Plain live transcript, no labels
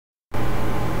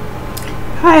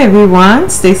Hi everyone,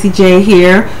 Stacy J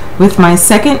here with my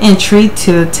second entry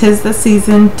to "'Tis the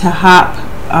Season to Hop"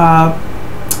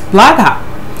 blog hop,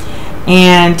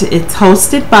 and it's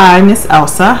hosted by Miss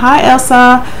Elsa. Hi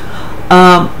Elsa,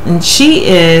 and she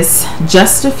is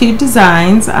Just a Few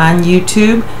Designs on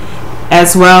YouTube,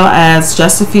 as well as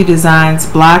Just a Few Designs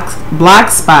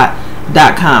blogspot.com.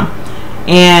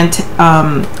 And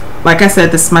like I said,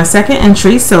 this is my second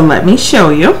entry, so let me show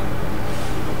you.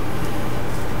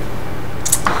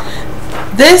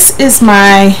 This is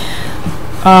my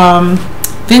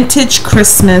vintage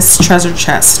Christmas treasure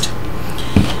chest,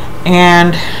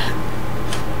 and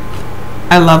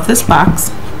I love this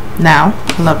box. Now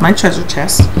I love my treasure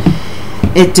chest.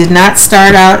 It did not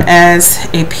start out as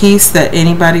a piece that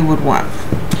anybody would want,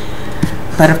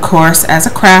 but of course, as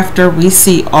a crafter, we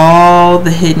see all the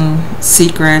hidden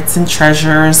secrets and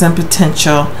treasures and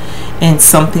potential in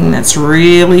something that's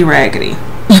really raggedy.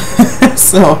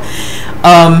 So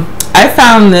I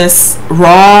found this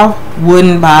raw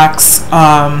wooden box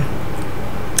at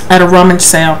a rummage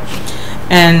sale,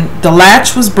 and the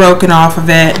latch was broken off of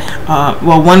it.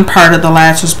 Well, one part of the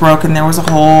latch was broken. There was a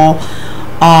hole.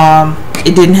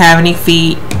 It didn't have any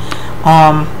feet.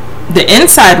 The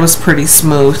inside was pretty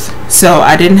smooth, so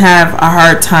I didn't have a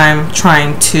hard time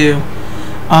trying to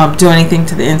do anything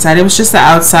to the inside. It was just the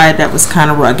outside that was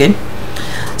kind of rugged.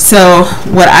 So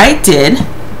what I did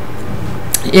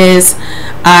is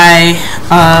I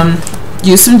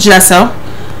used some gesso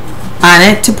on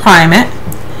it to prime it.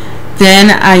 Then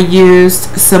I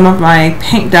used some of my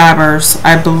paint daubers.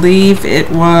 I believe there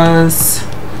was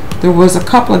a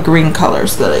couple of green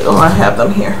colors that I have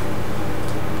them here.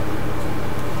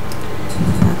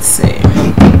 Let's see.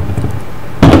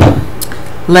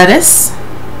 Lettuce,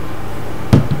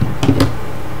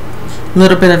 a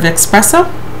little bit of espresso,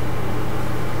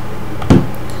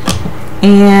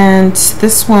 and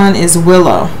this one is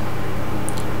willow.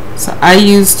 So I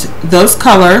used those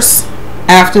colors.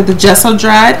 After the gesso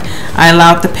dried, I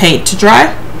allowed the paint to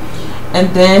dry, and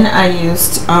then I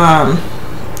used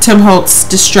Tim Holtz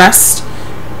Distressed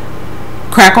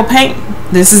Crackle Paint.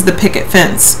 This is the picket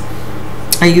fence.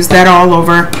 I used that all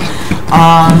over,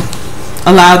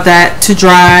 allowed that to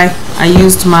dry. I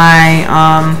used my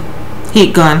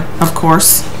heat gun, of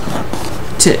course,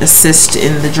 to assist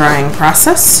in the drying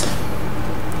process.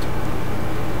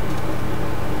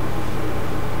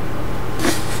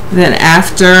 Then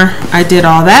after I did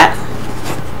all that,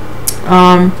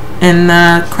 and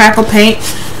the crackle paint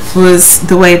was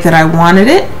the way that I wanted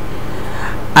it,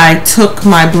 I took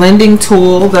my blending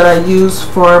tool that I use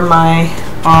for my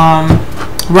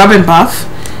rub and buff,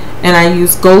 and I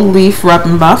used gold leaf rub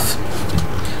and buff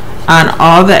on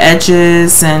all the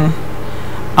edges, and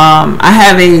I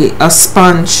have a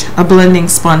sponge, a blending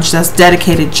sponge that's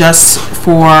dedicated just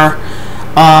for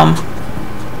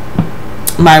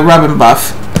my rub and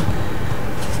buff,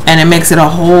 and it makes it a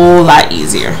whole lot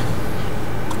easier.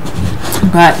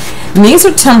 But these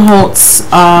are Tim Holtz,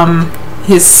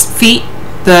 his feet,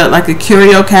 like a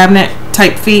curio cabinet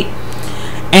type feet,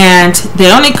 and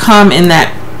they only come in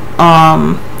that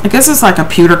I guess it's like a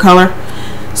pewter color.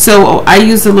 So I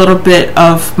used a little bit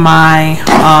of my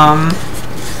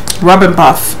rub and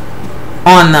buff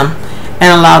on them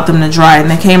and allowed them to dry, and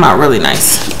they came out really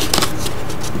nice.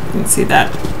 You can see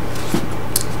that.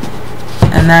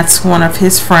 And that's one of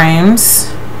his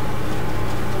frames,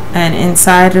 and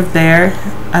inside of there,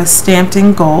 I stamped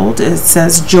in gold, it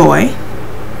says joy.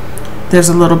 There's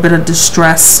a little bit of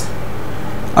distress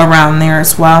around there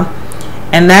as well,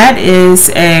 and that is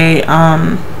a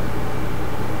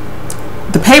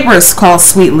the paper is called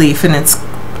Sweet Leaf, and it's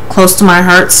close to my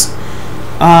heart's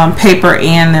paper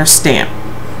and their stamp,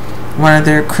 one of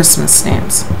their Christmas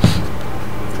stamps.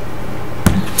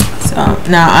 So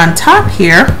now on top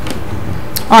here,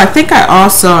 I think I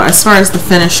also, as far as the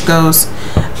finish goes,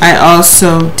 I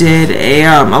also did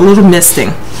a little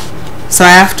misting. So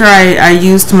after I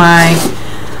used my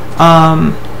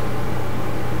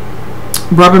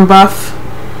rub and buff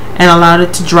and allowed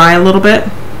it to dry a little bit,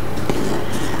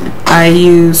 I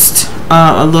used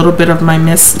a little bit of my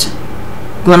mist,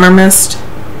 glimmer mist,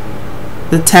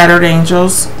 the Tattered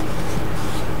Angels,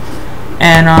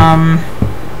 and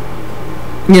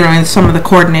you know, and some of the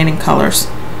coordinating colors,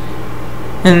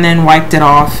 and then wiped it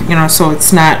off, you know, so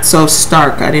it's not so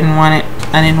stark. I didn't want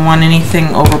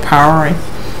anything overpowering.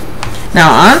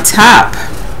 Now on top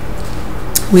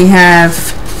we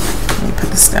have, let me put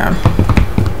this down.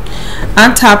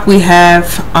 On top we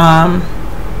have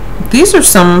these are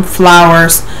some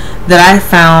flowers that I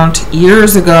found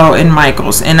years ago in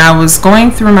Michael's, and I was going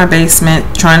through my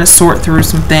basement trying to sort through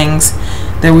some things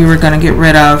that we were going to get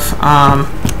rid of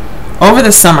over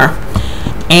the summer,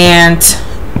 and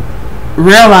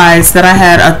realized that I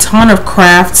had a ton of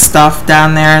craft stuff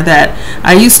down there that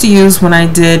I used to use when I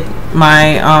did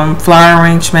my flower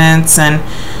arrangements and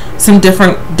some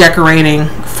different decorating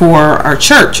for our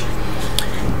church,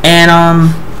 and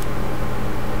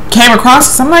came across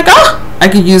this. I'm like, oh, I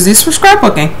could use these for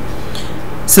scrapbooking.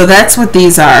 So that's what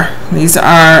these are. These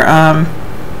are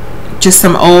just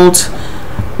some old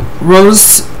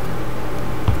rose,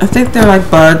 I think they're like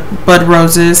bud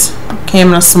roses. Came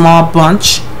in a small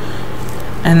bunch,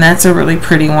 and that's a really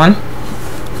pretty one.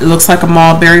 It looks like a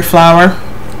mulberry flower.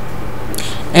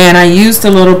 And I used a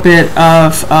little bit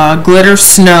of glitter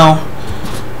snow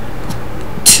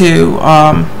to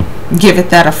give it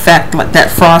that effect, like that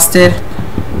frosted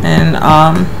and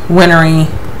wintry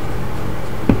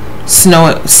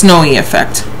snowy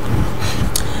effect.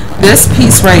 This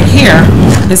piece right here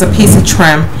is a piece of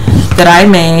trim that I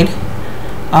made.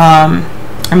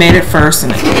 I made it first,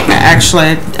 and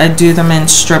I do them in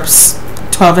strips,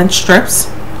 12-inch strips.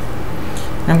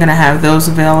 I'm gonna have those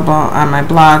available on my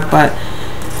blog, but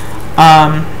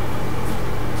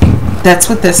that's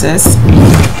what this is.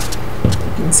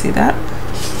 You can see that.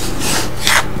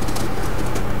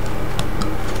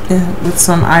 Yeah, with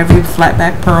some ivory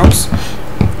flatback pearls.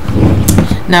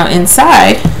 Now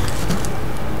inside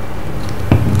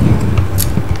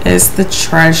is the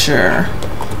treasure.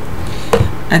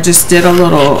 I just did a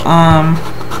little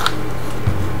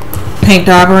paint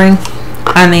daubering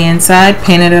on the inside,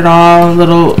 painted it all, a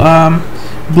little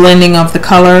blending of the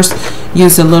colors,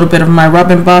 used a little bit of my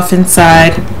rub and buff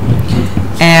inside,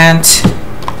 and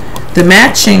the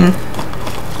matching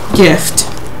gift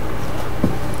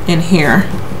in here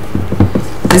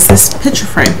is this picture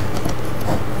frame.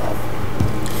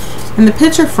 And the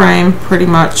picture frame pretty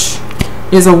much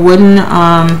is a wooden,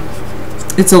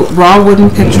 it's a raw wooden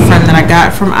picture frame that I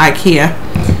got from IKEA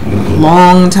a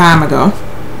long time ago.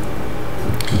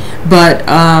 But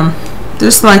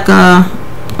there's like a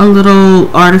little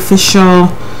artificial,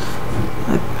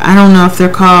 I don't know if they're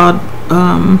called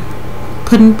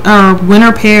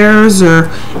winter pears, or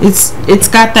it's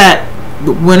got that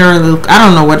winter look. I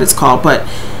don't know what it's called, but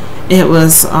it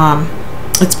was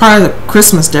it's part of the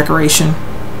Christmas decoration.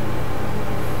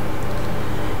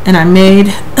 And I made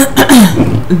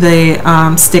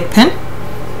the stick pin,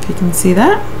 if you can see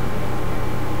that.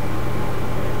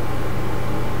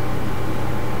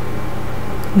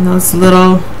 And those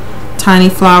little tiny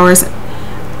flowers.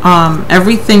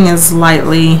 Everything is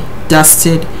lightly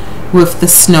dusted with the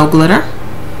snow glitter.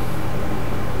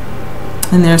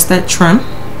 And there's that trim,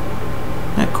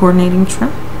 that coordinating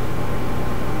trim.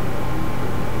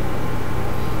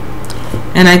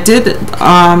 And I did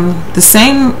the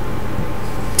same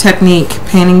technique,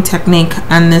 painting technique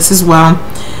on this as well.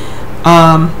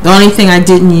 The only thing I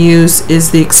didn't use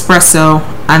is the espresso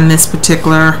on this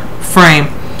particular frame.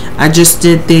 I just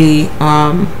did the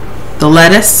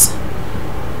lettuce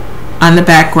on the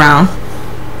background,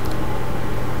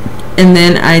 and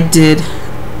then I did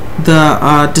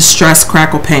the distress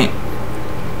crackle paint,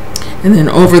 and then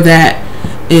over that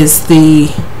is the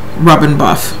rub and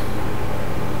buff.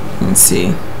 You can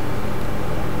see.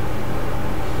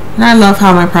 And I love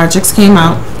how my projects came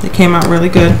out. They came out really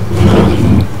good.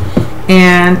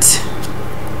 And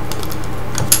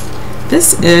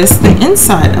this is the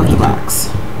inside of the box.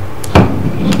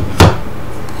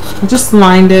 I just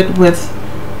lined it with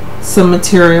some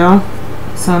material,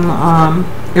 some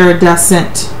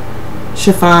iridescent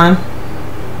chiffon,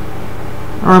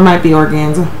 or it might be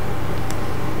organza,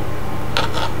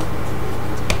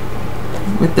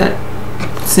 with that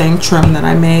same trim that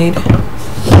I made.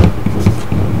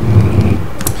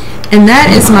 And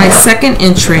that is my second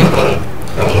entry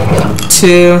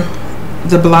to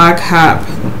the blog hop.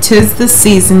 'Tis the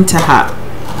season to hop.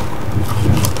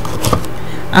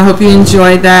 I hope you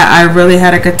enjoyed that. I really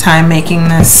had a good time making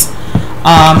this.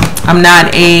 I'm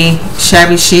not a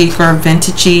shabby chic or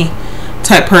vintagey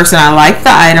type person. I like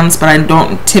the items, but I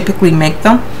don't typically make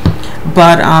them.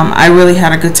 But I really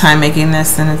had a good time making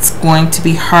this, and it's going to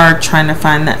be hard trying to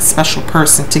find that special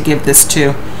person to give this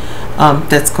to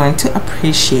that's going to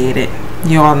appreciate it.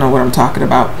 You all know what I'm talking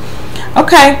about.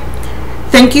 Okay,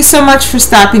 thank you so much for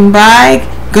stopping by.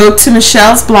 Go to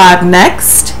Michelle's blog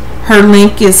next. Her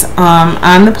link is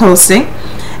on the posting.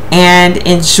 And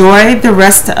enjoy the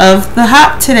rest of the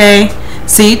hop today.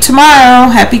 See you tomorrow.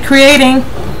 Happy creating.